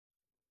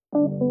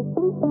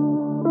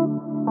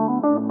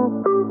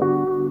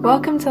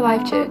Welcome to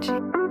Life Church.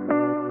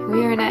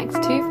 We are an Acts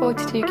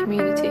 242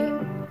 community,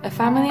 a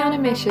family on a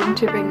mission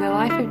to bring the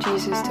life of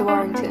Jesus to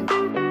Warrington.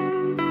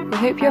 We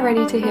hope you're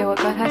ready to hear what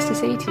God has to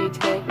say to you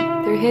today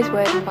through His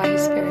Word and by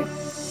His Spirit.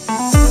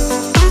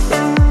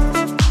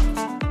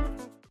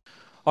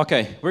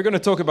 Okay, we're going to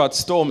talk about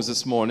storms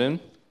this morning.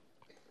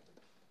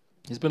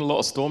 There's been a lot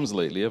of storms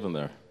lately, haven't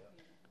there?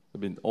 There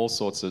have been all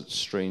sorts of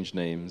strange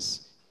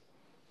names.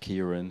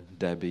 Kieran,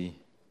 Debbie.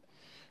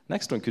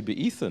 Next one could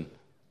be Ethan.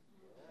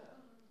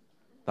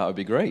 That would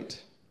be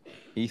great.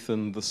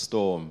 Ethan the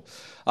Storm.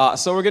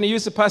 So we're going to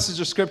use a passage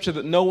of Scripture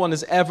that no one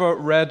has ever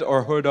read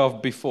or heard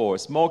of before.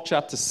 It's Mark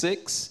chapter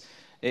 6.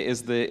 It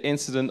is the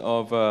It's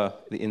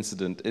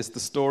the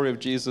story of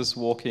Jesus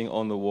walking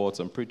on the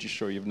water. I'm pretty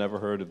sure you've never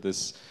heard of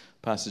this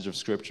passage of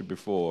Scripture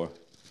before.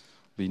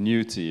 It'll be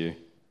new to you.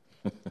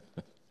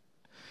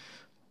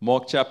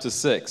 Mark chapter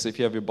 6. If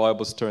you have your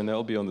Bibles turned,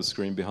 they'll be on the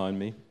screen behind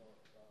me.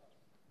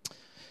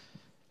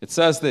 It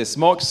says this,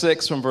 Mark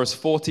 6 from verse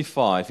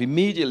 45.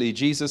 Immediately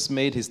Jesus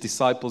made his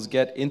disciples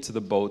get into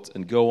the boat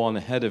and go on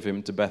ahead of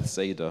him to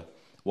Bethsaida,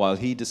 while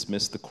he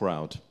dismissed the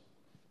crowd.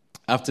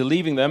 After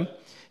leaving them,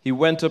 he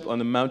went up on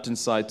the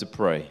mountainside to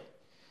pray.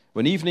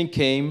 When evening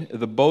came,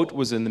 the boat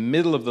was in the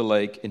middle of the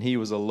lake, and he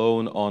was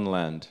alone on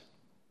land.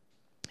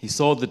 He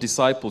saw the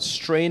disciples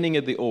straining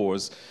at the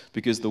oars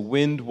because the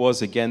wind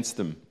was against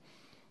them.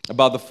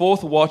 About the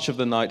fourth watch of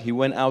the night, he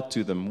went out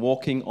to them,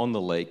 walking on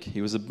the lake.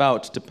 He was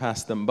about to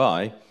pass them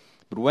by,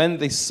 but when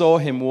they saw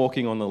him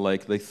walking on the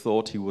lake, they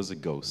thought he was a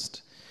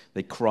ghost.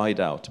 They cried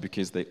out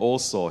because they all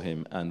saw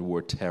him and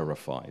were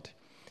terrified.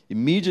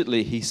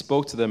 Immediately he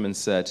spoke to them and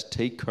said,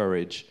 "Take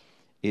courage,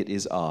 it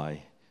is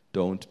I.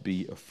 Don't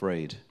be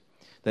afraid."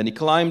 Then he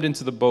climbed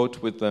into the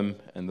boat with them,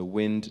 and the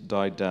wind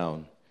died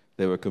down.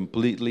 They were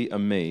completely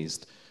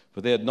amazed, for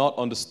they had not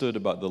understood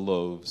about the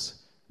loaves.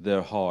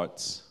 Their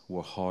hearts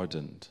were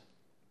hardened.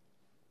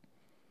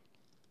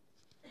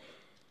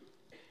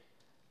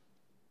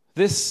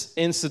 This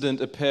incident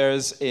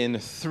appears in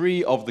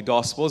 3 of the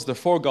Gospels. There are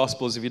 4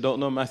 Gospels, if you don't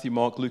know, Matthew,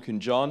 Mark, Luke,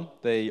 and John.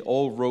 They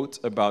all wrote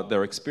about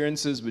their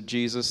experiences with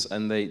Jesus,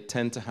 and they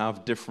tend to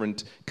have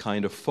different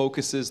kind of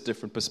focuses,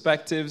 different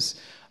perspectives.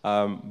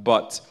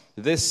 But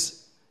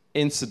this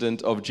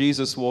incident of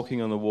Jesus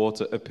walking on the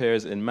water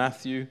appears in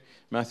Matthew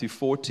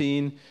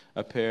 14,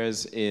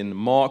 appears in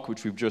Mark,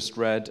 which we've just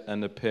read,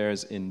 and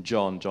appears in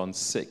John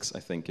 6,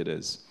 I think it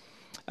is.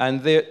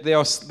 And they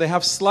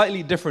have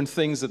slightly different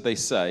things that they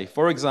say.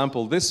 For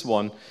example, this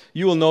one,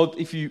 you will know,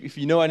 if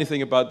you know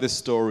anything about this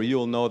story,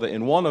 you'll know that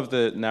in one of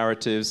the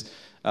narratives,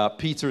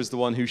 Peter is the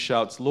one who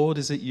shouts, "Lord,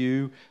 is it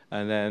you?"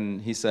 And then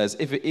he says,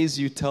 "If it is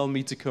you, tell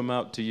me to come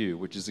out to you,"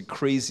 which is the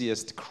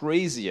craziest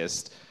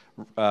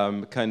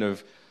kind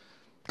of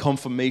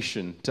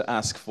confirmation to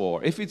ask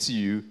for. If it's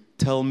you,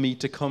 tell me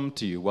to come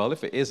to you. Well,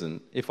 if it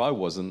isn't, if I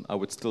wasn't, I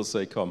would still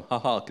say come.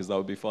 Haha, because that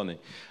would be funny.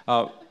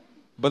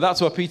 But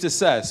that's what Peter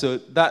says. So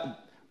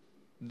that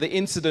the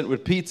incident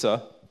with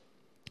Peter,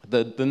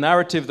 the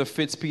narrative that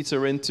fits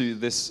Peter into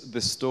this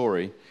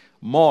story,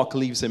 Mark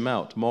leaves him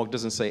out. Mark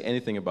doesn't say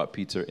anything about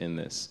Peter in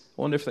this.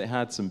 I wonder if they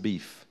had some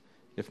beef.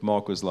 If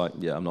Mark was like,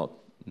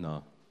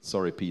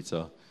 sorry,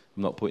 Peter,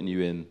 I'm not putting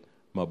you in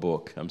my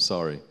book. I'm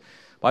sorry.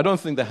 But I don't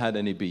think they had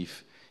any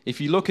beef. If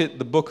you look at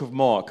the book of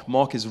Mark,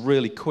 Mark is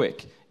really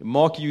quick.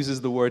 Mark uses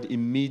the word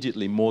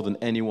immediately more than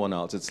anyone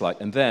else. It's like,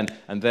 and then,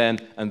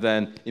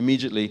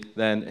 immediately,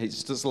 then.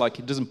 It's just like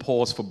he doesn't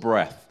pause for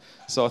breath.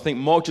 So I think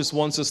Mark just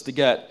wants us to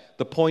get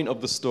the point of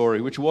the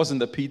story, which wasn't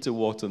that Peter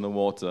walked on the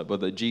water, but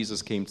that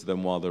Jesus came to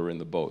them while they were in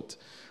the boat.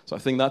 So I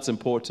think that's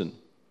important.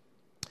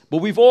 But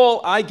we've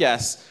all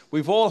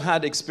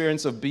had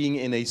experience of being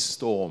in a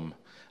storm.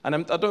 And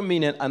I don't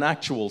mean an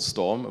actual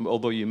storm,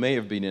 although you may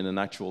have been in an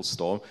actual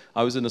storm.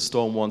 I was in a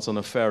storm once on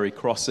a ferry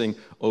crossing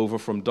over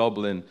from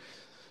Dublin,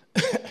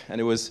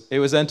 and it was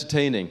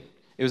entertaining.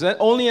 It was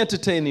only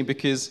entertaining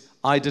because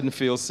I didn't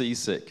feel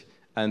seasick,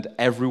 and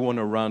everyone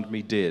around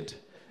me did.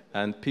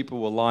 And people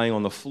were lying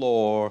on the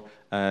floor,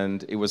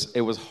 and it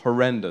was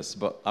horrendous,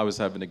 but I was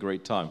having a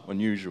great time,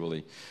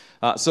 unusually.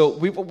 So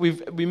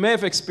we may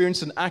have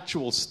experienced an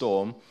actual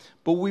storm,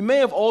 but we may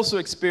have also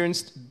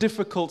experienced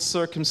difficult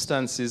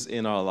circumstances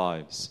in our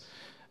lives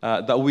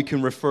that we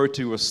can refer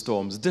to as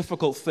storms.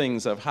 Difficult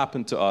things that have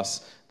happened to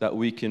us that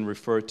we can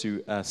refer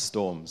to as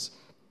storms.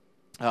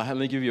 Let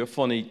me give you a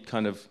funny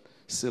kind of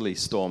silly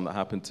storm that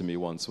happened to me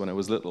once when I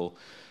was little.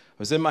 I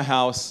was in my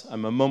house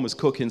and my mum was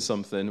cooking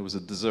something. It was a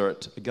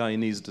dessert, a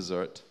Guyanese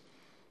dessert.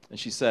 And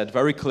she said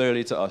very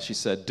clearly to us, she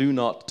said, "Do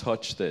not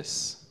touch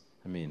this."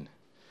 I mean,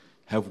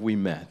 have we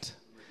met?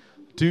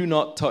 "Do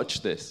not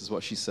touch this," is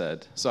what she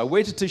said. So I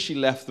waited till she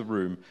left the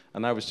room,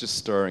 and I was just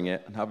stirring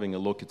it and having a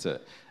look at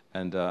it,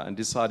 and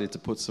decided to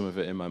put some of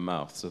it in my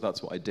mouth. So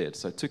that's what I did.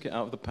 So I took it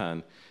out of the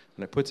pan,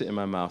 and I put it in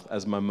my mouth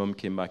as my mum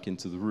came back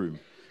into the room.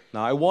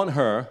 Now, I want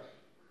her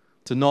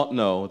to not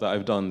know that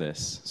I've done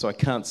this, so I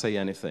can't say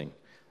anything.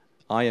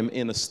 I am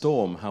in a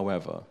storm,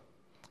 however,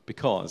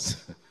 because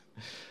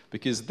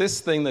because this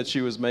thing that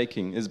she was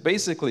making is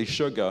basically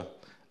sugar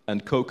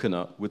and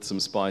coconut with some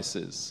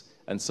spices.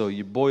 And so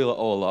you boil it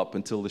all up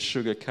until the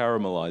sugar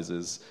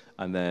caramelizes,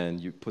 and then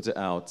you put it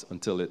out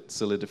until it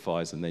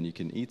solidifies, and then you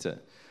can eat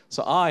it.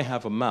 So I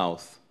have a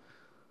mouth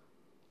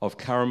of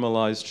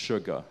caramelized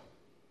sugar,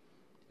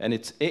 and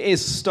it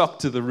is stuck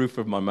to the roof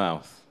of my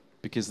mouth,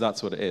 because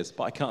that's what it is.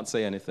 But I can't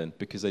say anything,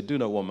 because I do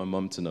not want my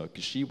mum to know,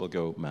 because she will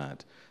go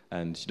mad.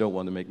 And you don't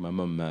want to make my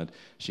mum mad.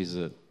 She's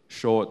a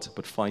short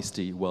but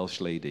feisty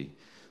Welsh lady.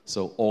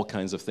 So all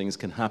kinds of things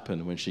can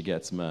happen when she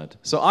gets mad.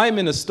 So I'm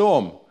in a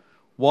storm.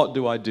 What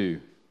do?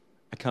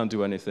 I can't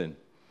do anything.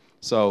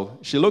 So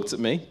she looked at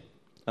me,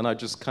 and I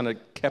just kind of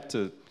kept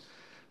a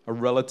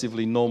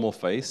relatively normal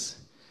face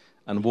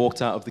and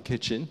walked out of the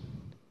kitchen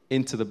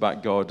into the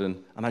back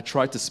garden. And I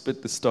tried to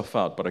spit the stuff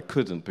out, but I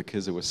couldn't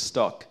because it was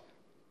stuck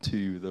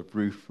to the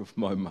roof of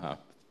my mouth.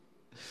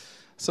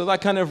 So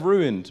that kind of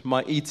ruined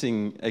my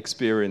eating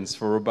experience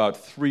for about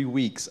 3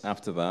 weeks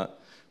after that,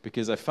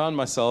 because I found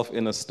myself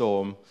in a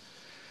storm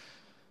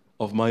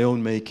of my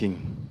own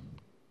making.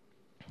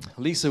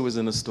 Lisa was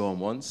in a storm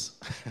once.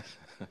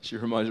 She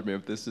reminded me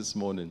of this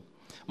morning.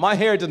 My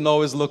hair didn't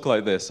always look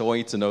like this. I want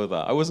you to know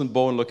that. I wasn't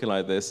born looking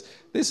like this.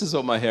 This is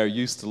what my hair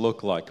used to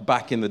look like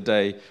back in the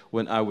day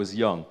when I was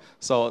young.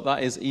 So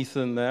that is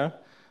Ethan there,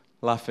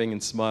 laughing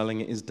and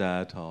smiling at his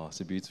dad. Oh, it's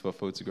a beautiful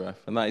photograph.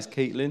 And that is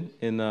Caitlin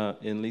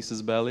in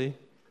Lisa's belly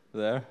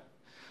there.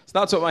 So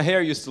that's what my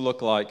hair used to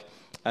look like.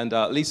 And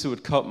Lisa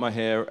would cut my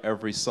hair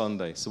every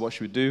Sunday. So what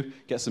she would do,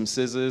 get some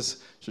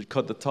scissors. She would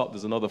cut the top.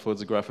 There's another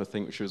photograph, I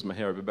think, which shows my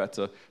hair a bit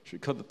better. She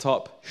would cut the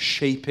top,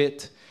 shape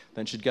it.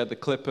 Then she'd get the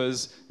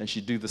clippers. Then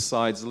she'd do the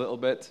sides a little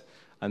bit.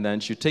 And then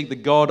she'd take the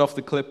guard off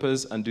the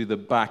clippers and do the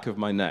back of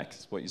my neck.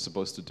 That's what you're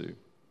supposed to do.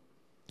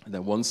 And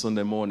then one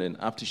Sunday morning,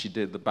 after she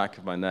did the back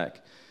of my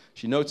neck,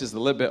 she noticed the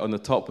little bit on the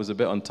top was a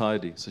bit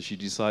untidy. So she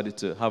decided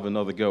to have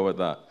another go at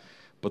that.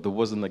 But there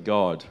wasn't a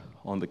guard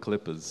on the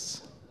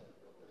clippers.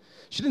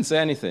 She didn't say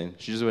anything.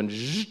 She just went,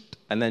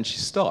 and then she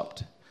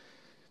stopped.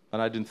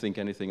 And I didn't think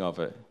anything of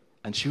it.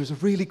 And she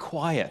was really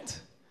quiet,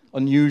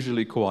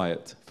 unusually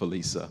quiet for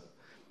Lisa.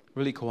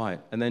 Really quiet.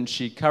 And then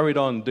she carried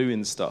on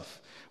doing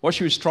stuff. What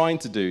she was trying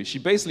to do, she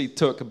basically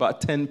took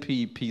about a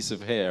 10p piece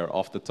of hair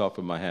off the top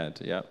of my head.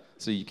 Yeah.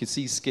 So you can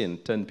see skin,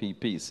 10p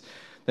piece.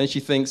 Then she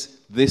thinks,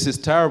 this is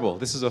terrible.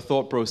 This is her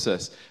thought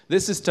process.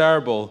 This is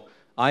terrible.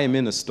 I am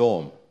in a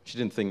storm. She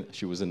didn't think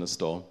she was in a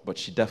storm, but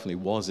she definitely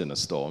was in a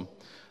storm.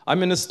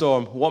 I'm in a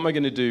storm. What am I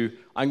going to do?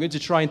 I'm going to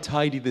try and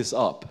tidy this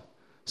up.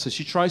 So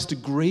she tries to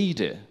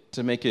grade it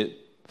to make it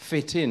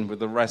fit in with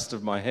the rest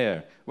of my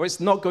hair. Well,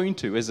 it's not going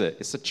to, is it?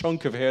 It's a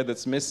chunk of hair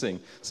that's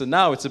missing. So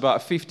now it's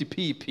about a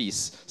 50p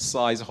piece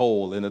size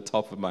hole in the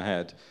top of my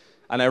head.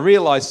 And I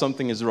realize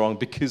something is wrong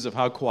because of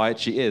how quiet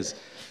she is.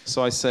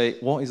 So I say,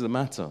 what is the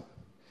matter?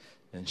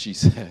 And she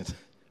said,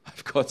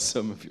 I've got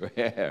some of your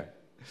hair.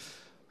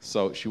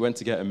 So she went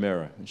to get a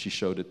mirror, and she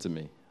showed it to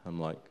me. I'm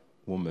like,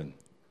 woman,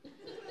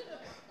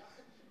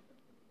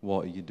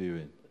 what are you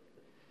doing?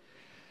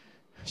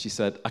 She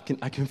said, I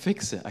can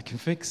fix it. I can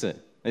fix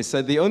it. They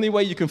said, the only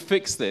way you can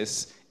fix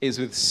this is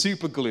with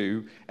super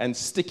glue and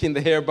sticking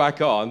the hair back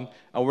on,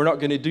 and we're not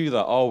going to do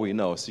that, are we?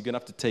 No, so you're going to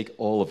have to take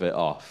all of it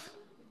off,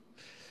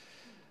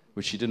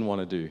 which she didn't want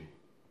to do.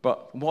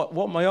 But what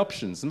are my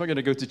options? I'm not going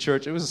to go to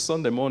church. It was a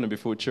Sunday morning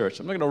before church.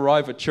 I'm not going to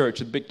arrive at church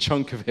with a big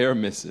chunk of hair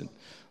missing.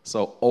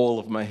 So all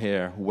of my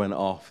hair went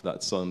off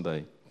that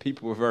Sunday.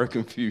 People were very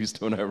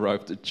confused when I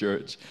arrived at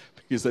church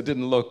because I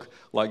didn't look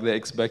like they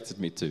expected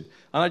me to.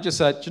 And I just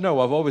said, you know,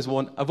 I've always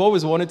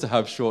wanted to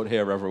have short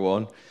hair,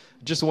 everyone.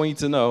 Just want you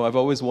to know, I've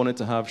always wanted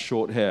to have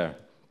short hair.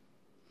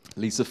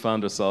 Lisa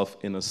found herself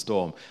in a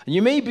storm. And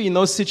you may be in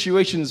those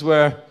situations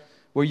where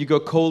you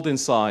go cold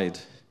inside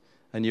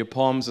and your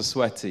palms are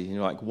sweaty, and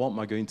you're like, what am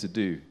I going to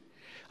do?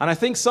 And I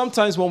think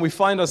sometimes when we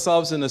find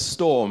ourselves in a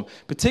storm,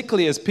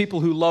 particularly as people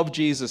who love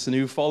Jesus and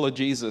who follow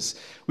Jesus,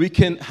 we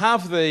can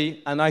have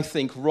and I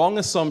think, wrong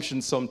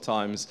assumption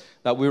sometimes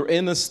that we're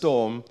in a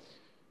storm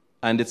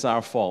and it's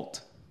our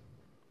fault.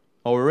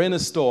 Or we're in a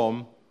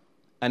storm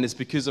and it's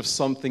because of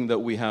something that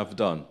we have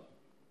done.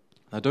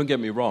 Now, don't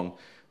get me wrong.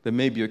 There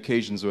may be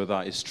occasions where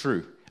that is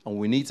true. And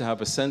we need to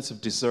have a sense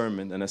of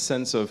discernment and a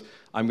sense of,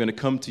 I'm going to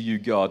come to you,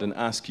 God, and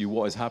ask you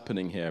what is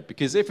happening here.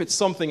 Because if it's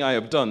something I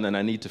have done, then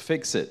I need to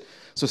fix it.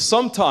 So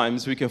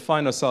sometimes we can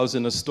find ourselves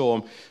in a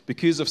storm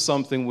because of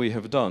something we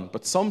have done.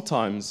 But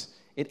sometimes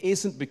it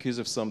isn't because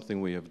of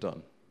something we have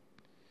done.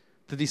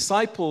 The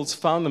disciples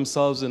found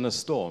themselves in a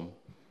storm,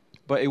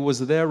 but it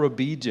was their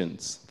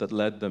obedience that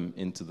led them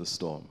into the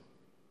storm.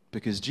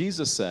 Because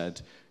Jesus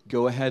said,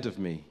 go ahead of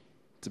me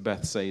to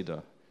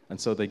Bethsaida. And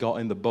so they got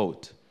in the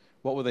boat.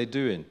 What were they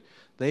doing?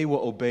 They were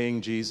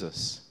obeying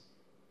Jesus.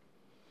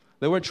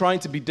 They weren't trying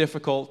to be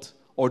difficult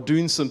or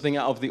doing something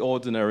out of the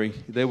ordinary.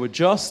 They were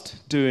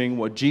just doing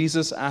what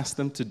Jesus asked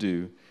them to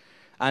do.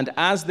 And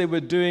as they were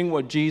doing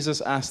what Jesus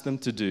asked them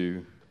to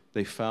do,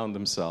 they found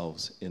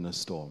themselves in a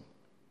storm.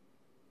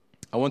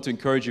 I want to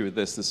encourage you with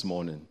this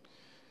morning.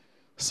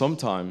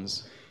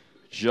 Sometimes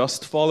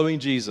just following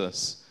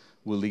Jesus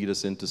will lead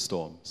us into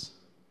storms.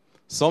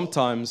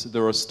 Sometimes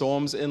there are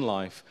storms in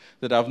life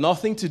that have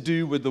nothing to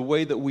do with the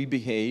way that we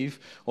behave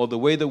or the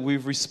way that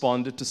we've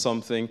responded to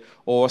something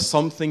or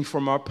something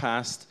from our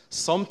past.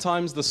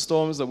 Sometimes the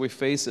storms that we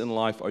face in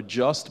life are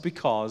just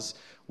because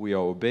we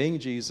are obeying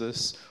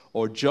Jesus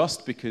or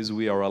just because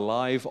we are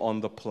alive on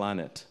the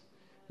planet.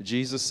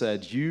 Jesus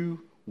said,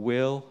 you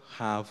will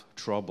have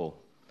trouble.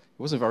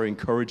 It wasn't a very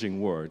encouraging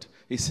word.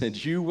 He said,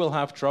 you will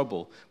have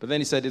trouble. But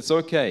then he said, it's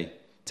okay.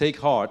 Take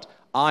heart.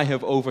 I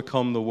have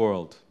overcome the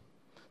world.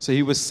 So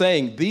he was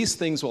saying these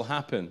things will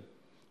happen,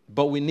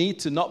 but we need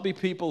to not be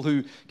people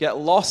who get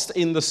lost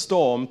in the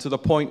storm to the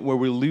point where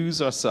we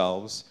lose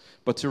ourselves,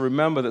 but to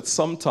remember that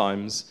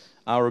sometimes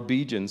our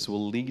obedience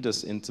will lead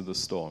us into the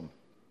storm.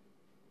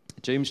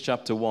 James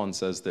chapter 1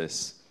 says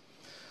this,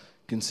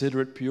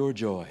 consider it pure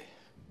joy,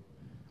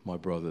 my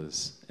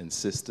brothers and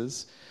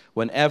sisters,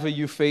 whenever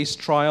you face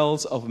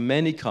trials of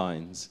many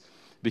kinds,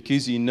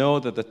 because you know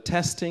that the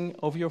testing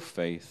of your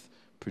faith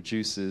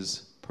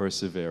produces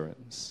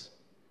perseverance.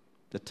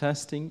 The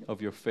testing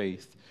of your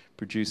faith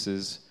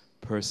produces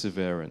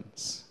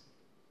perseverance.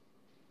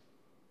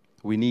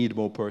 We need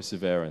more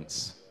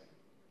perseverance.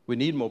 We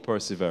need more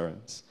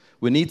perseverance.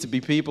 We need to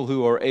be people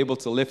who are able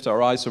to lift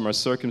our eyes from our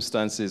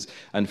circumstances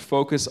and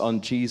focus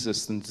on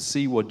Jesus and to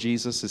see what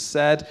Jesus has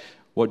said,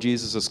 what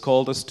Jesus has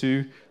called us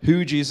to,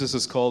 who Jesus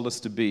has called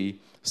us to be,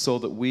 so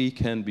that we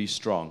can be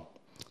strong.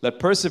 Let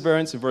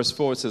perseverance, in verse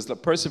 4 it says,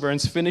 let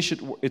perseverance finish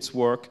its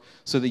work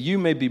so that you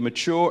may be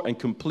mature and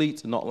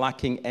complete, not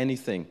lacking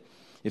anything.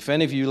 If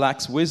any of you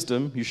lacks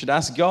wisdom, you should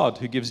ask God,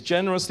 who gives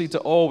generously to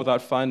all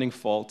without finding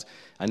fault,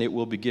 and it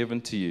will be given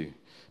to you.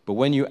 But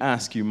when you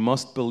ask, you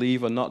must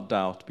believe and not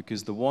doubt,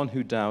 because the one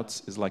who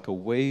doubts is like a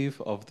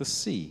wave of the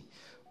sea,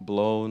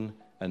 blown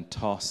and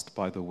tossed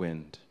by the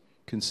wind.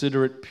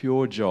 Consider it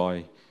pure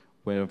joy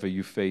whenever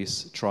you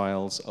face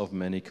trials of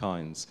many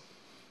kinds.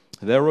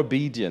 Their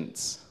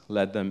obedience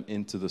led them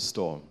into the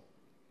storm.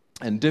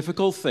 And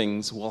difficult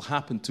things will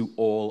happen to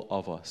all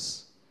of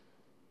us.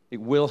 It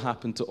will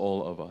happen to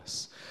all of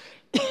us.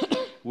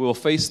 We will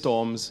face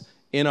storms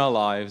in our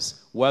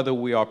lives, whether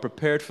we are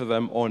prepared for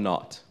them or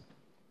not.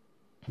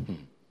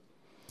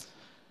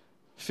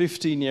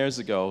 15 years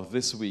ago,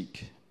 this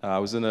week, I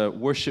was in a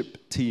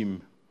worship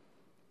team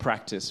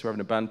practice. We're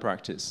having a band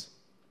practice.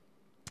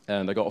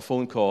 And I got a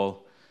phone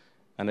call,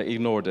 and I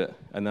ignored it.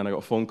 And then I got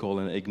a phone call,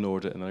 and I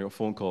ignored it. And then I got a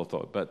phone call. I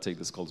thought, I'd better take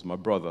this call. It was my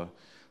brother.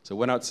 So I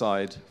went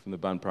outside from the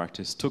band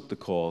practice, took the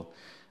call,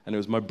 and it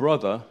was my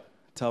brother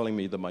telling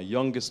me that my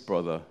youngest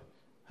brother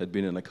had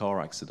been in a car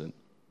accident.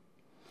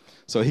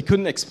 So he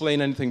couldn't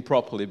explain anything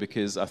properly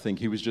because I think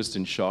he was just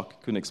in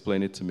shock, couldn't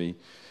explain it to me.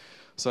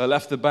 So I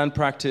left the band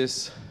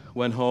practice,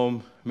 went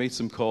home, made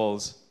some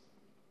calls,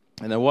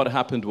 and then what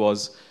happened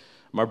was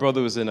my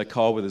brother was in a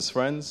car with his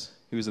friends.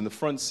 He was in the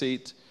front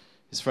seat.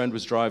 His friend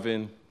was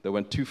driving. They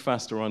went too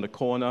fast around a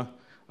corner.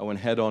 I went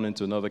head on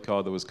into another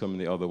car that was coming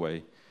the other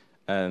way.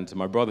 And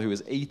my brother, who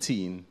was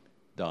 18,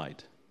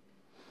 died.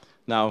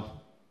 Now,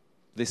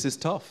 this is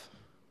tough,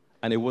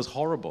 and it was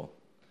horrible,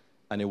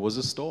 and it was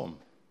a storm.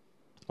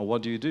 And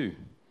what do?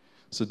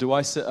 So do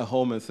I sit at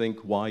home and think,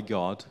 why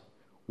God?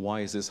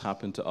 Why has this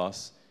happened to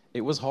us?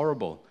 It was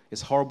horrible.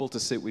 It's horrible to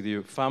sit with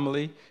your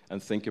family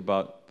and think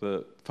about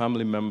the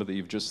family member that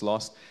you've just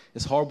lost.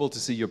 It's horrible to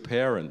see your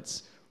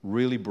parents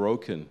really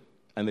broken,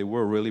 and they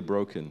were really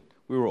broken.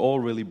 We were all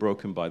really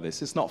broken by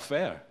this. It's not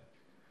fair.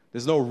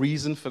 There's no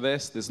reason for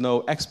this. There's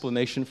no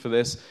explanation for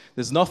this.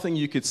 There's nothing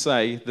you could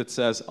say that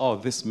says, oh,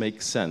 this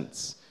makes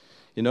sense.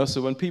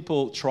 So when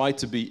people try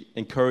to be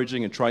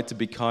encouraging and try to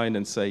be kind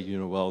and say,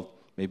 well,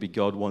 maybe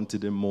God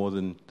wanted him more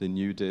than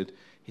you did,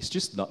 that's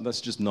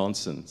just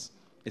nonsense.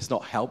 It's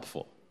not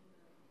helpful.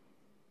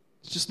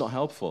 It's just not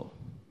helpful.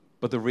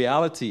 But the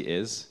reality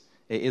is,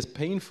 it is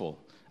painful.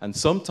 And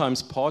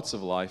sometimes parts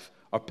of life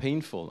are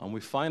painful, and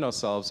we find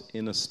ourselves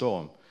in a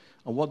storm.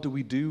 And what do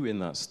we do in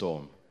that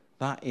storm?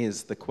 That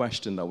is the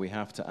question that we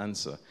have to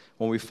answer.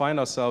 When we find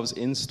ourselves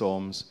in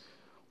storms,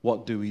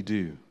 what do we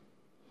do?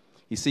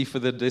 You see, for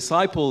the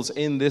disciples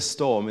in this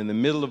storm, in the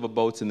middle of a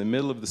boat, in the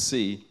middle of the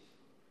sea,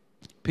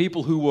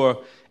 people who were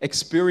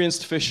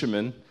experienced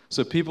fishermen,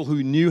 so people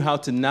who knew how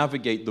to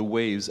navigate the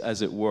waves,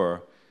 as it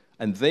were,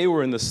 and they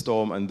were in the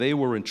storm and they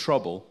were in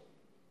trouble,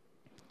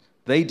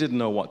 they didn't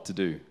know what to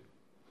do.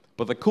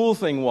 But the cool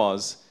thing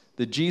was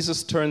that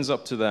Jesus turns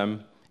up to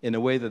them in a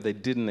way that they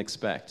didn't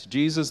expect.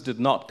 Jesus did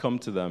not come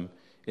to them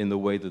in the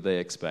way that they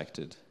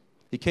expected.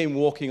 He came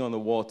walking on the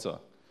water.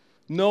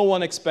 No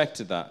one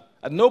expected that.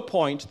 At no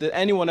point did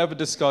anyone ever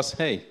discuss,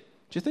 hey, do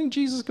you think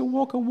Jesus can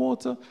walk on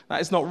water?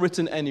 That is not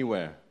written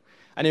anywhere.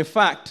 And in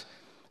fact,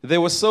 they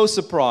were so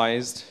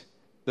surprised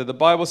that the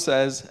Bible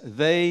says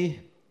they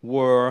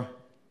were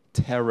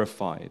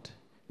terrified.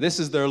 This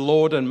is their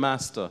Lord and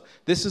Master.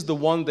 This is the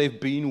one they've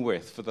been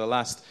with for the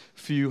last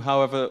few,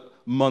 however,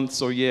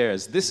 months or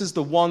years. This is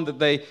the one that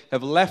they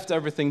have left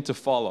everything to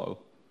follow.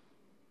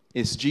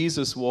 It's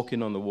Jesus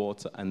walking on the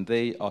water, and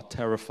they are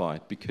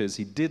terrified because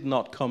he did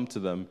not come to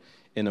them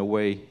in a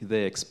way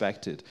they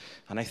expected.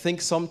 And I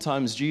think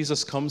sometimes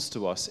Jesus comes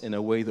to us in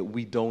a way that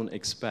we don't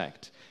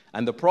expect.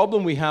 And the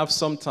problem we have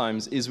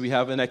sometimes is we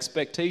have an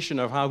expectation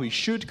of how he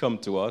should come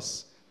to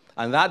us,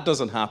 and that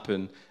doesn't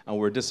happen, and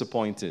we're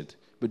disappointed.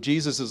 But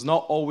Jesus does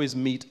not always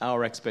meet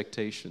our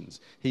expectations.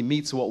 He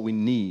meets what we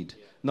need,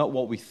 not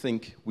what we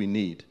think we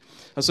need.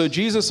 And so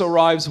Jesus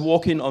arrives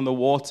walking on the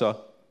water,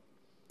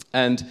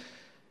 and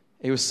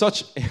it was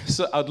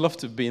I'd love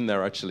to have been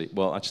there actually.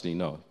 Well, actually,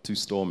 no, too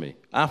stormy.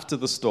 After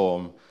the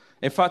storm,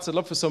 in fact, I'd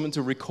love for someone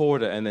to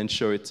record it and then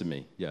show it to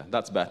me. Yeah,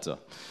 that's better.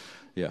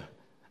 Yeah.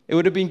 It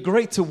would have been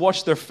great to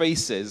watch their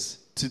faces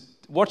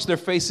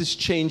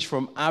change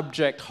from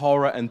abject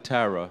horror and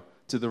terror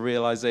to the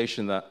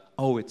realization that,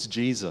 oh, it's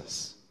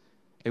Jesus.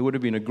 It would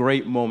have been a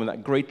great moment,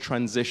 that great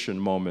transition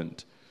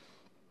moment.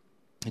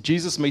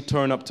 Jesus may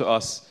turn up to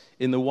us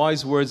in the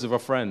wise words of a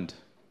friend,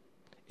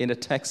 in a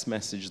text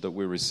message that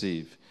we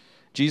receive.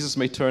 Jesus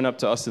may turn up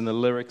to us in the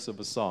lyrics of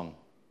a song.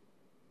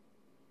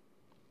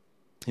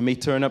 He may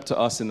turn up to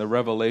us in the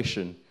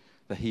revelation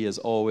that he has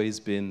always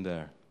been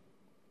there.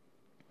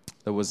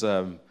 There was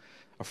a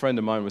friend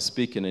of mine was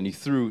speaking, and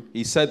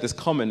he said this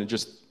comment, and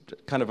just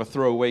kind of a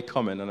throwaway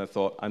comment, and I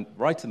thought, I'm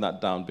writing that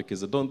down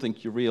because I don't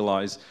think you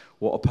realize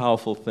what a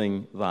powerful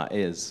thing that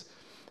is.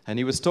 And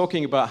he was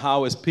talking about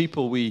how as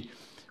people we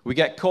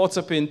get caught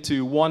up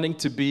into wanting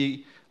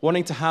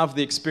to have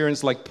the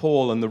experience like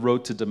Paul on the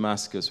road to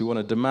Damascus. We want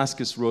a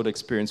Damascus Road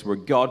experience where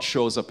God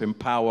shows up in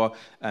power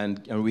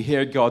and we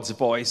hear God's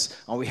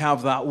voice and we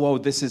have that, whoa,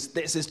 this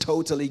is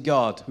totally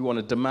God. We want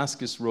a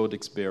Damascus Road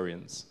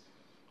experience.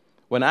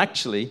 When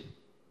actually,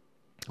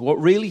 what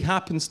really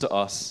happens to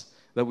us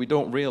that we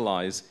don't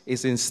realize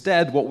is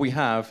instead what we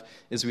have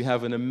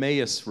an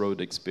Emmaus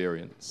Road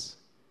experience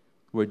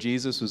where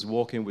Jesus was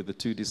walking with the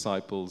two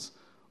disciples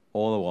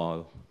all the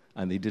while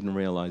and they didn't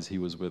realize he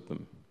was with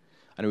them.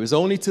 And it was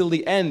only till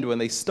the end when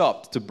they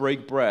stopped to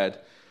break bread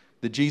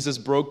that Jesus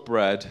broke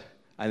bread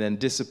and then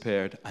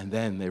disappeared, and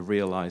then they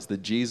realized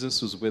that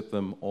Jesus was with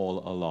them all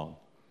along.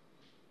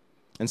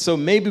 And so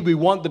maybe we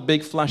want the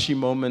big flashy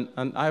moment,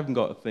 and I haven't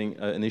got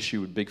an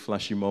issue with big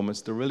flashy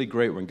moments. They're really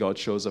great when God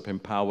shows up in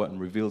power and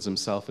reveals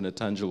himself in a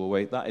tangible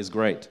way. That is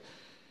great.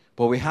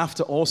 But we have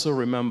to also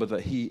remember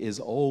that he is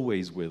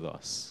always with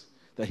us,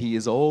 that he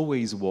is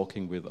always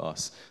walking with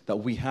us, that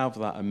we have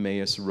that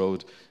Emmaus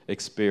Road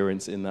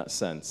experience in that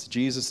sense.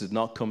 Jesus did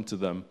not come to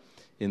them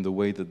in the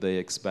way that they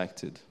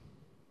expected.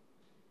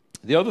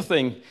 The other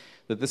thing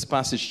that this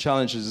passage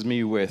challenges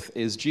me with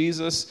is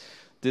Jesus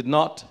did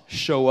not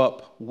show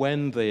up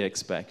when they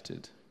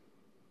expected.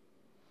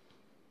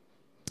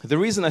 The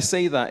reason I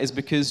say that is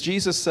because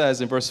Jesus says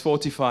in verse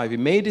 45, he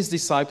made his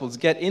disciples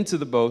get into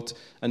the boat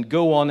and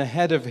go on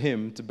ahead of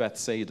him to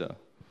Bethsaida.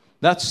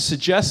 That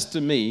suggests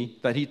to me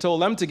that he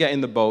told them to get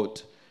in the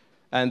boat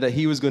and that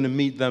he was going to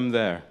meet them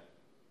there.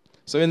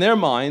 So in their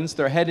minds,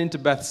 they're heading to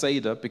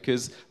Bethsaida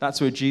because that's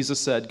where Jesus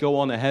said, go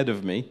on ahead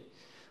of me.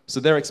 So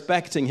they're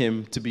expecting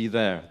him to be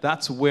there.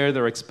 That's where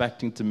they're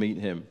expecting to meet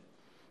him.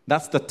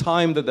 That's the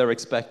time that they're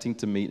expecting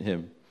to meet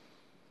him.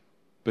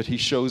 But he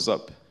shows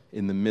up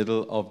in the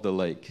middle of the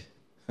lake.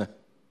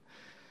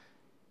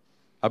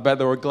 I bet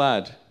they were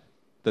glad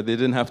that they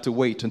didn't have to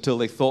wait until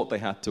they thought they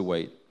had to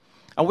wait.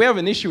 And we have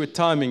an issue with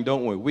timing,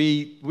 don't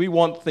we? We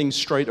want things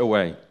straight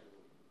away.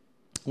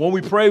 When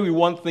we pray, we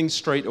want things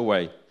straight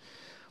away.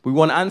 We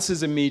want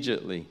answers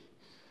immediately.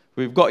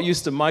 We've got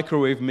used to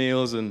microwave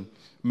meals and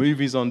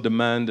movies on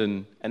demand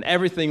and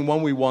everything.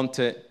 When we want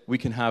it, we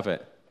can have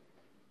it.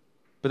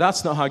 But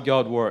that's not how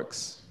God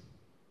works.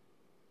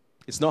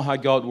 It's not how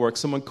God works.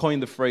 Someone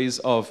coined the phrase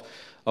of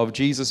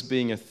Jesus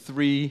being a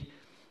 3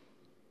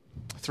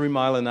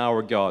 mile an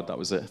hour God. That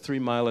was it, 3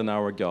 mile an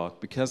hour God,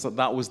 because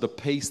that was the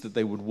pace that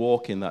they would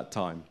walk in that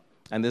time.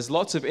 And there's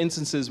lots of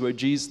instances where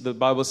the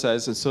Bible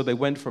says, and so they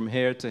went from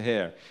here to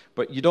here.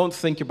 But you don't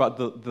think about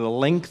the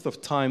length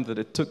of time that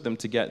it took them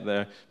to get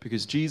there,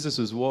 because Jesus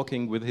was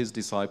walking with his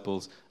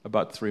disciples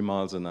about 3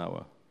 miles an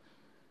hour.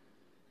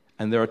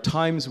 And there are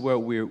times where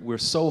we're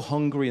so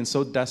hungry and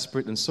so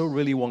desperate and so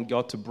really want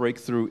God to break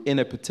through in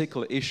a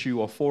particular issue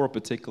or for a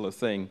particular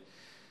thing.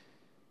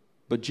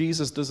 But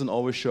Jesus doesn't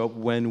always show up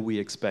when we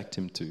expect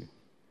him to.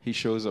 He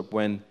shows up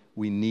when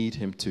we need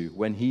him to,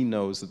 when he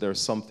knows that there's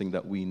something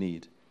that we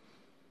need.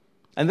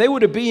 And they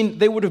would have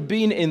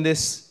been in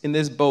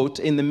this boat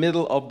in the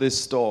middle of this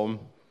storm,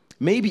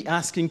 maybe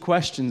asking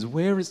questions.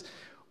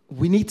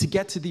 We need to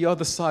get to the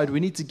other side. We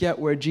need to get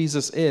where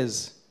Jesus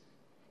is.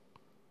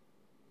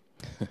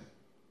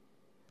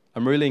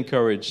 I'm really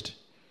encouraged.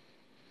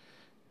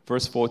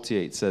 Verse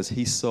 48 says,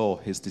 he saw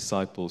his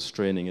disciples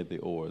straining at the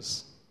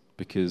oars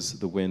because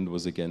the wind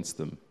was against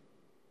them.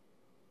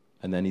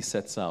 And then he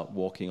sets out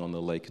walking on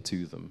the lake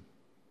to them.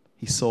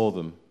 He saw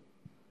them.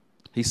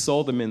 He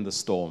saw them in the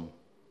storm.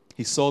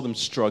 He saw them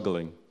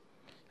struggling,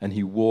 and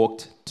he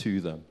walked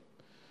to them.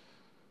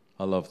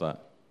 I love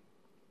that.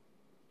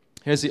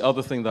 Here's the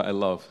other thing that I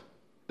love.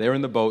 They're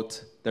in the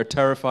boat. They're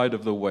terrified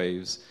of the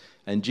waves.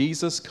 And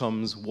Jesus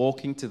comes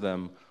walking to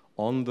them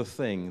on the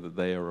thing that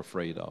they are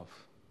afraid of.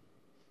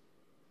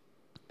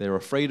 They're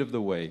afraid of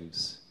the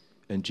waves,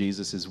 and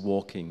Jesus is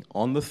walking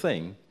on the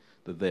thing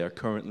that they are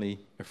currently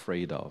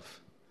afraid of.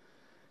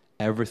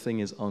 Everything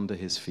is under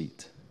his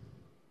feet.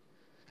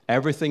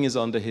 Everything is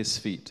under his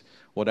feet.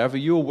 Whatever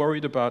you're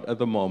worried about at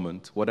the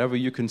moment, whatever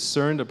you're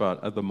concerned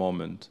about at the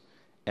moment,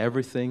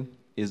 everything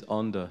is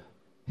under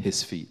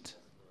his feet.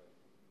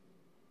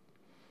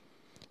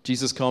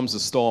 Jesus calms the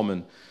storm,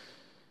 and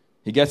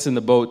he gets in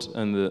the boat,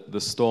 and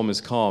the storm is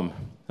calm.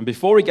 And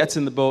before he gets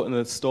in the boat and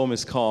the storm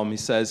is calm, he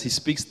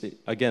speaks,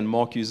 again,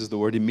 Mark uses the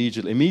word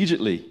immediately.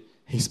 Immediately,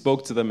 he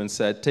spoke to them and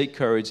said, "Take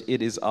courage,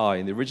 it is I."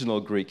 In the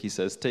original Greek, he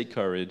says, "Take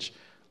courage,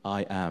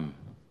 I am,"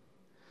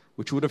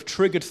 which would have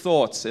triggered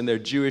thoughts in their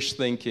Jewish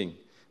thinking.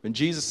 When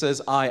Jesus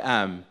says, "I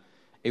am,"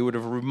 it would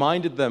have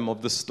reminded them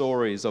of the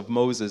stories of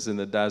Moses in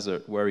the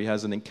desert, where he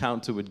has an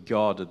encounter with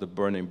God at the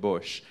burning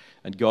bush,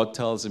 and God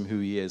tells him who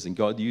he is. And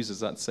God uses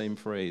that same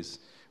phrase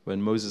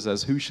when Moses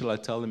says, "Who shall I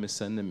tell him is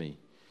sending me?"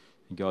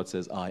 And God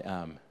says, "I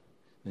am."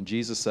 And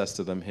Jesus says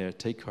to them here,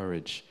 "Take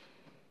courage,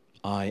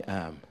 I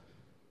am.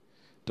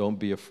 Don't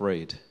be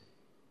afraid."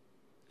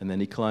 And then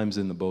he climbs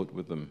in the boat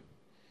with them,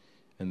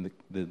 and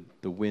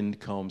the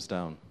wind calms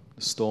down.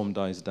 The storm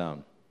dies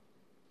down.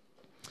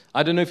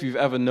 I don't know if you've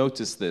ever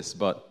noticed this,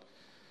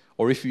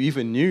 or if you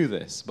even knew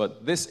this,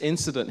 but this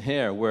incident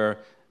here where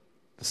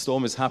the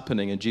storm is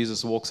happening and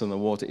Jesus walks on the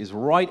water is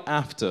right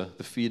after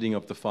the feeding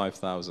of the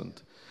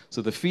 5,000.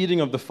 So the feeding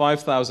of the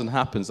 5,000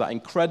 happens, that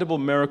incredible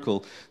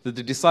miracle that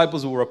the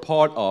disciples were a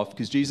part of,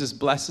 because Jesus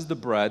blesses the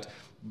bread,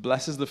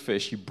 blesses the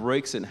fish, he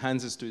breaks it and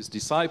hands it to his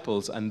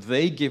disciples, and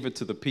they give it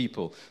to the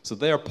people. So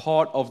they are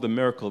part of the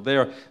miracle.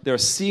 They're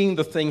seeing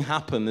the thing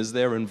happen as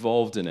they're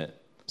involved in it.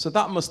 So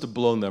that must have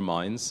blown their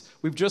minds.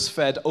 We've just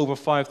fed over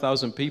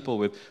 5,000 people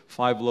with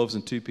 5 loaves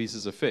and 2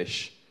 pieces of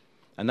fish.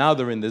 And now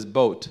they're in this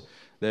boat.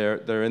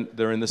 They're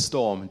in the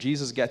storm.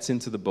 Jesus gets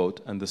into the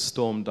boat, and the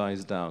storm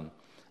dies down.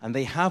 And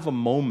they have a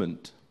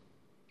moment.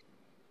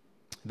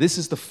 This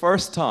is the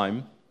first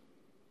time,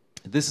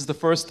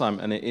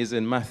 and it is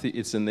in Matthew.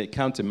 It's in the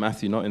account in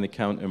Matthew, not in the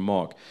account in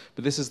Mark.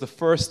 But this is the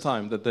first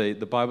time that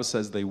the Bible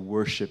says they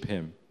worship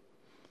him.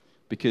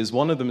 Because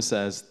one of them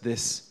says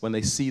this, when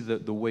they see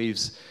the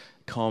waves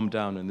calm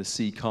down and the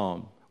sea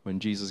calm, when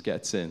Jesus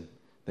gets in,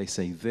 they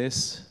say,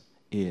 "This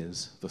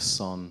is the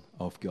Son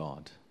of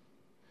God."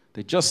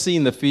 They'd just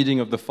seen the feeding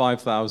of the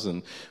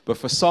 5,000, but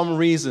for some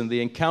reason,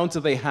 the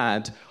encounter they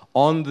had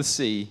on the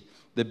sea,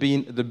 they've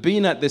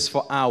been at this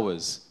for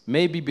hours,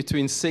 maybe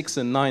between 6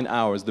 and 9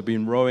 hours. They've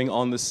been rowing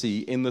on the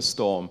sea in the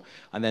storm,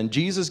 and then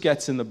Jesus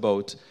gets in the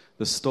boat,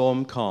 the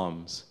storm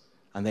calms,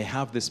 and they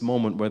have this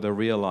moment where they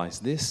realize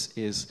this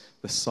is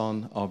the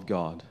Son of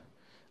God,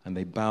 and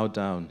they bow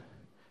down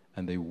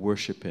and they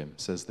worship him.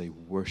 It says they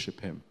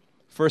worship him.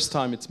 First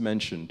time it's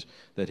mentioned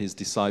that his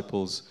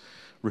disciples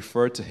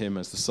refer to him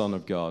as the Son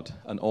of God,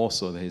 and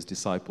also that his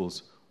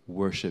disciples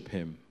worship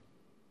him.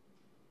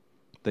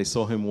 They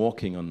saw him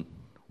walking on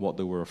what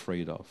they were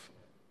afraid of.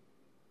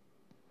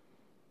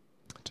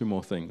 2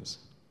 more things.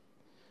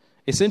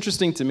 It's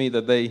interesting to me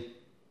that they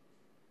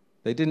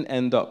didn't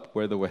end up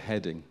where they were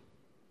heading.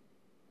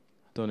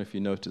 I don't know if you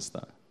noticed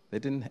that. They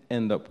didn't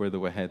end up where they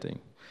were heading.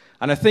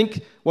 And I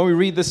think when we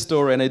read this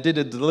story, and I did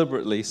it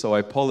deliberately, so I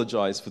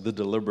apologize for the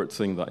deliberate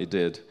thing that I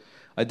did.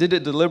 I did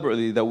it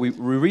deliberately that we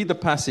read the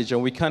passage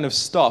and we kind of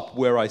stop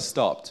where I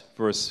stopped,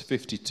 verse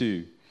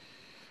 52.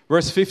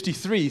 Verse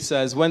 53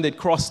 says, when they'd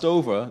crossed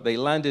over, they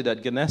landed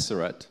at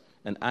Gennesaret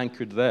and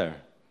anchored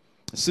there.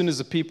 As soon as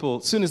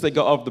they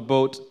got off the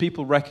boat,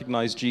 people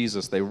recognized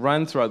Jesus. They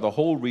ran throughout the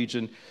whole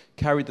region,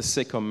 carried the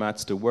sick on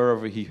mats to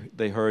wherever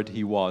they heard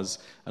he was.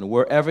 And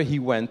wherever he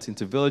went,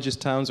 into villages,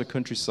 towns, or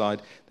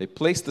countryside, they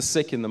placed the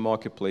sick in the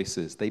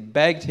marketplaces. They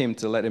begged him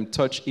to let him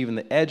touch even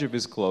the edge of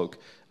his cloak,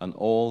 and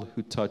all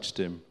who touched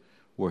him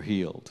were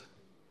healed.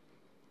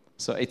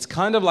 So it's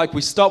kind of like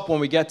we stop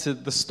when we get to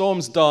the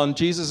storm's done,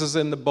 Jesus is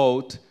in the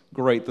boat.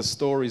 Great, the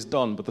story's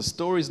done. But the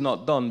story's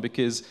not done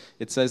because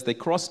it says they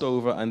crossed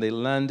over and they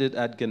landed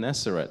at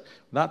Gennesaret.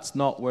 That's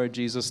not where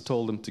Jesus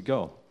told them to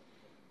go.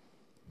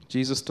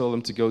 Jesus told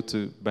them to go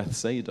to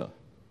Bethsaida.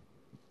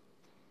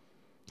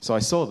 So I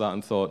saw that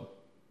and thought,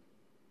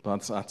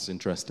 that's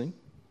interesting.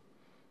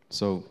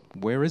 So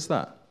where is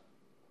that?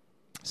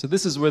 So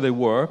this is where they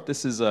were.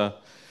 This is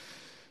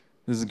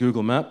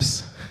Google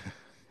Maps.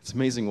 It's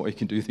amazing what you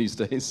can do these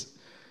days.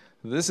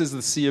 This is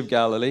the Sea of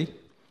Galilee.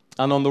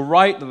 And on the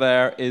right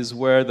there is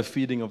where the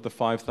feeding of the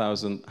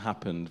 5,000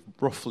 happened,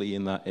 roughly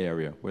in that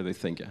area where they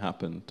think it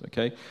happened,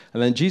 okay?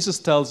 And then Jesus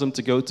tells them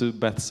to go to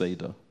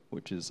Bethsaida,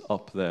 which is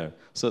up there.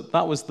 So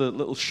that was the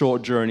little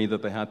short journey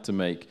that they had to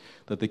make,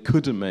 that they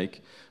couldn't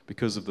make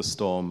because of the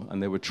storm,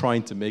 and they were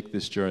trying to make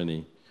this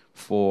journey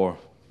for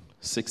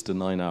 6 to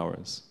 9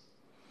 hours.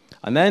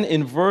 And then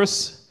in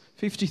verse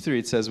 53,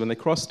 it says, when they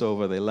crossed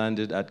over, they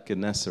landed at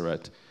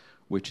Gennesaret,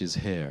 which is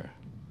here.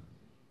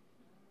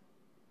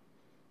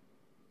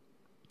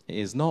 It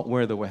is not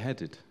where they were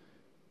headed.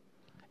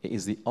 It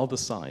is the other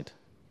side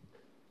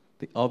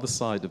of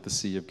the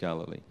Sea of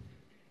Galilee.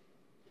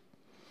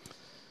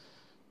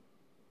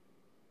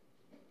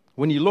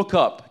 When you look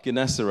up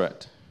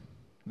Gennesaret,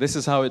 This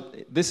is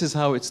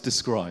how it's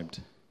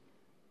described.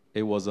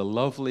 It was a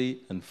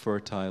lovely and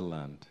fertile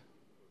land.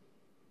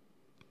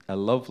 A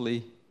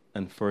lovely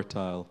and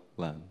fertile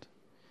land.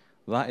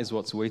 That is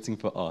what's waiting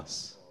for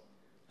us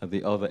at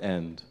the other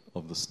end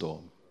of the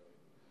storm.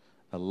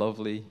 A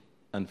lovely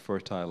and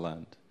fertile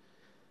land.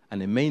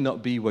 And it may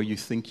not be where you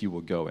think you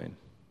were going,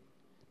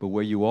 but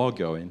where you are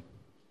going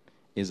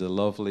is a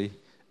lovely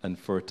and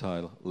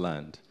fertile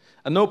land.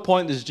 At no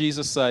point does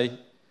Jesus say,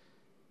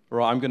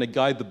 right, I'm going to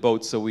guide the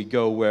boat so we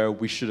go where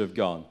we should have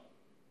gone.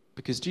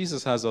 Because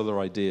Jesus has other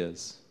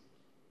ideas.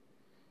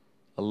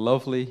 A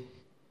lovely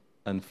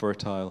and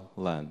fertile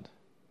land.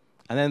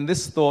 And then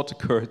this thought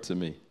occurred to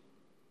me.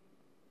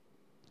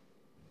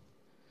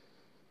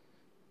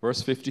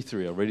 Verse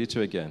 53, I'll read it to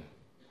you again.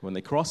 When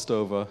they crossed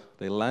over,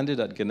 they landed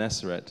at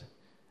Gennesaret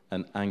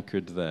and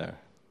anchored there.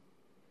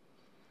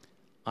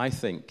 I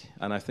think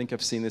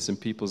I've seen this in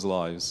people's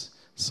lives,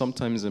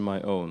 sometimes in my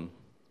own.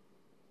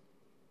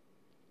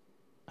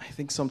 I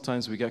think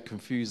sometimes we get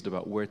confused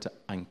about where to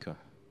anchor.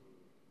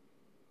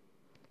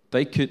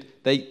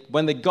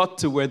 When they got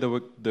to where they were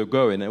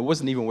going, it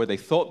wasn't even where they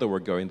thought they were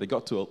going. They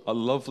got to a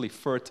lovely,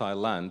 fertile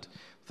land.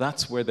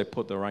 That's where they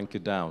put their anchor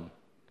down.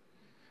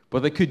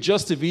 But they could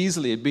just have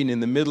easily have been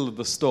in the middle of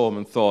the storm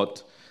and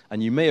thought,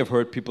 and you may have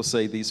heard people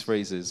say these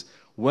phrases,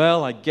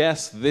 well, I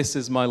guess this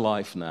is my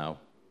life now.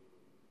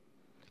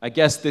 I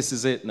guess this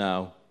is it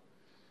now.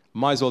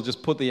 Might as well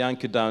just put the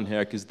anchor down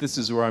here because this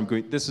is where I'm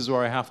going. This is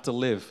where I have to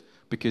live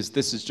because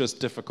this is just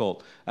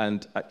difficult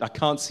and I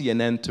can't see an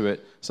end to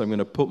it, so I'm going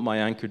to put my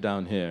anchor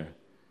down here.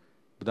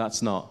 But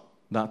that's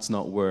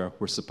not where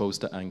we're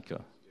supposed to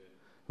anchor.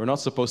 We're not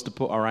supposed to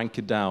put our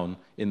anchor down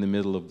in the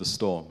middle of the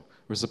storm.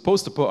 We're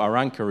supposed to put our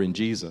anchor in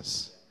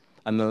Jesus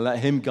and then let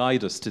him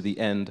guide us to the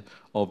end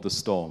of the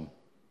storm.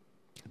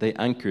 They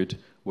anchored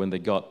when they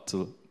got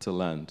to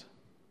land.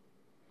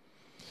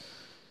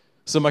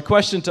 So my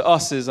question to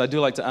us is, I do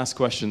like to ask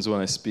questions when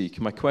I speak.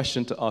 My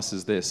question to us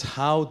is this: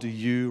 how do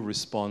you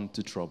respond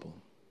to trouble?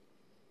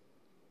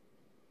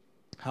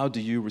 How do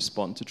you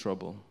respond to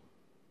trouble?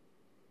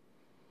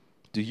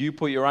 Do you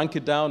put your anchor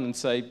down and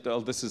say,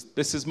 well, this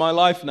is my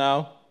life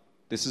now.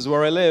 This is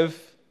where I live.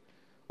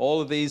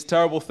 All of these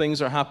terrible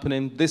things are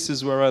happening. This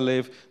is where I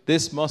live.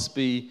 This must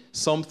be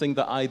something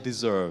that I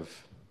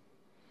deserve.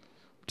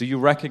 Do you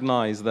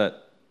recognize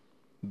that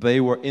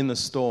they were in the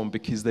storm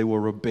because they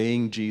were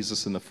obeying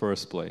Jesus in the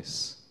first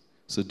place?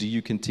 So do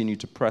you continue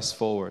to press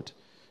forward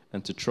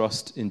and to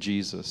trust in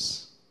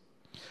Jesus?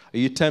 Are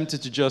you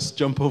tempted to just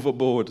jump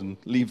overboard and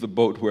leave the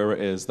boat where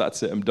it is?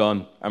 That's it, I'm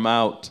done, I'm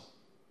out.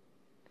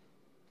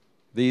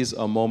 These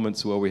are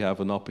moments where we have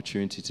an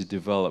opportunity to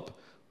develop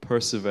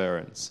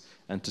perseverance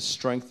and to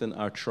strengthen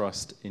our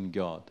trust in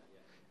God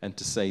and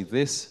to say,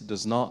 this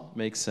does not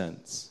make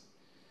sense,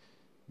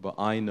 but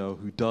I know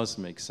who does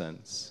make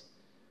sense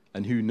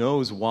and who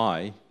knows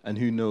why and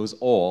who knows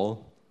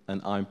all,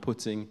 and I'm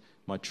putting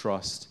my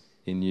trust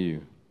in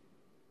you.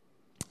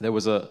 I'm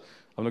not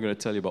going to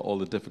tell you about all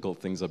the difficult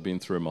things I've been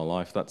through in my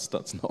life. That's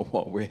not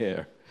what we're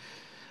here.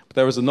 But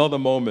there was another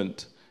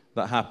moment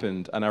that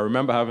happened, and I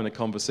remember having a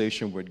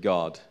conversation with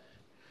God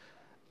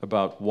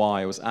about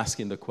why. I was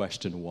asking the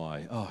question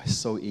why. Oh, it's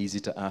so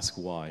easy to ask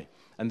why.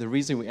 And the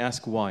reason we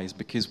ask why is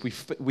because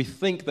we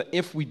think that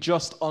if we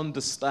just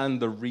understand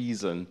the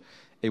reason,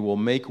 it will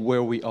make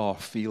where we are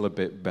feel a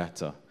bit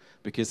better.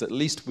 Because at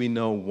least we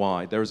know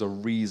why. There is a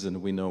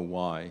reason we know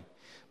why.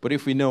 But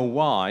if we know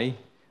why,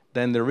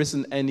 then there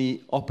isn't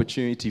any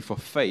opportunity for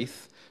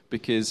faith,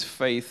 because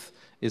faith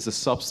is the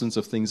substance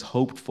of things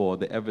hoped for,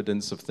 the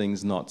evidence of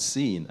things not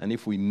seen. And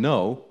if we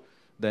know,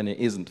 then it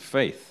isn't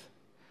faith.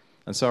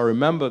 And so I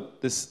remember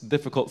this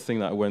difficult thing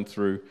that I went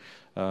through.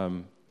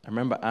 I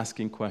remember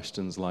asking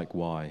questions like,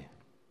 why?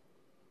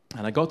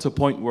 And I got to a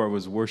point where I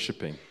was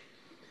worshiping.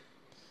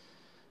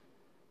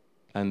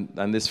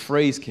 And this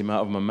phrase came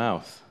out of my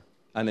mouth.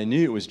 And I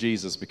knew it was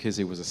Jesus because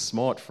it was a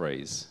smart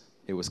phrase.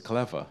 It was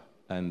clever.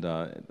 And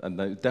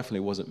it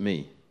definitely wasn't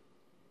me.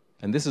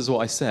 And this is what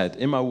I said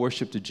in my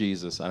worship to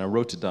Jesus. And I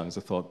wrote it down because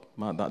I thought,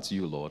 man, that's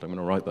you, Lord. I'm going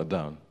to write that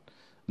down.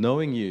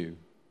 Knowing you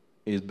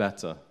is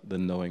better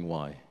than knowing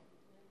why.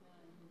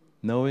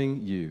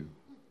 Knowing you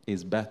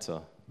is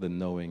better than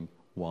knowing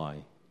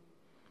why.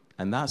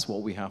 And that's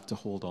what we have to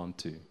hold on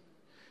to.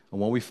 And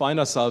when we find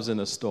ourselves in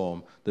a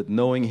storm, that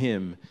knowing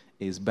him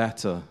is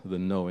better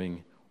than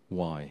knowing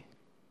why.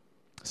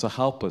 So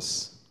help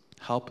us,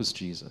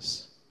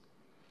 Jesus.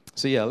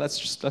 So yeah, let's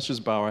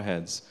just bow our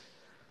heads.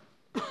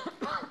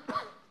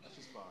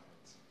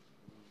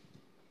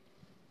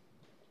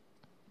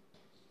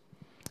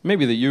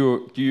 Maybe that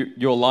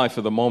your life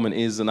at the moment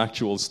is an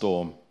actual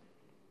storm.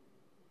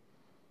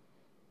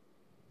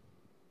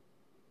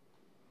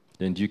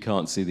 And you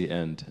can't see the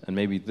end. And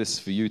maybe this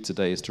for you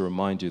today is to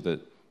remind you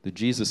that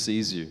Jesus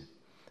sees you.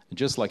 And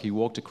just like he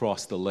walked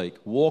across the lake.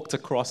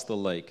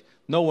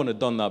 No one had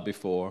done that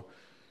before.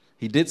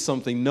 He did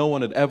something no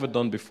one had ever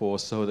done before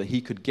so that he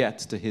could get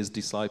to his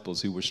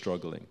disciples who were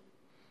struggling.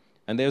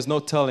 And there's no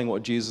telling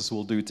what Jesus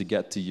will do to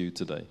get to you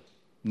today.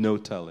 No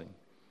telling.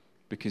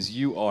 Because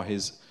you are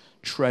his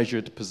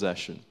treasured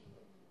possession.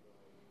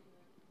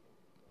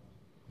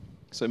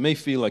 So it may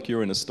feel like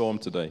you're in a storm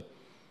today.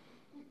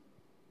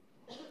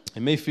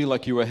 It may feel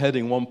like you were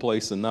heading one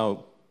place and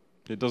now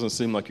it doesn't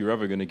seem like you're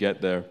ever going to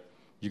get there.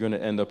 You're going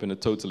to end up in a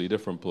totally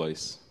different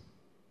place.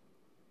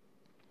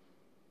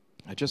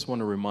 I just want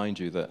to remind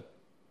you that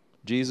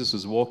Jesus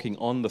was walking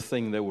on the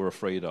thing they were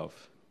afraid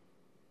of,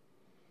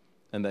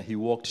 and that he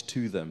walked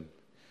to them,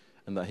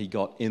 and that he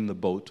got in the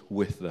boat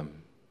with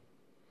them.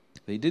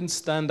 He didn't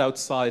stand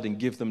outside and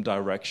give them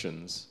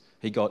directions.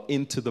 He got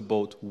into the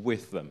boat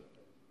with them,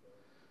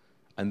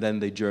 and then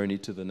they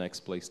journeyed to the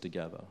next place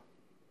together.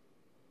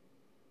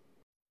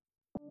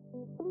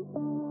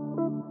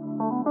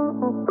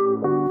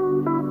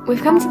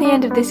 We've come to the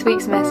end of this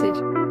week's message.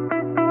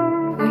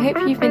 We hope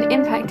you've been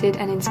impacted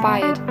and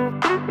inspired.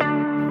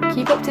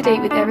 Keep up to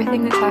date with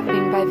everything that's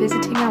happening by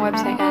visiting our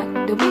website at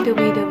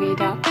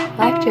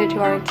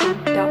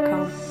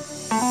www.lifechurchwarrington.com.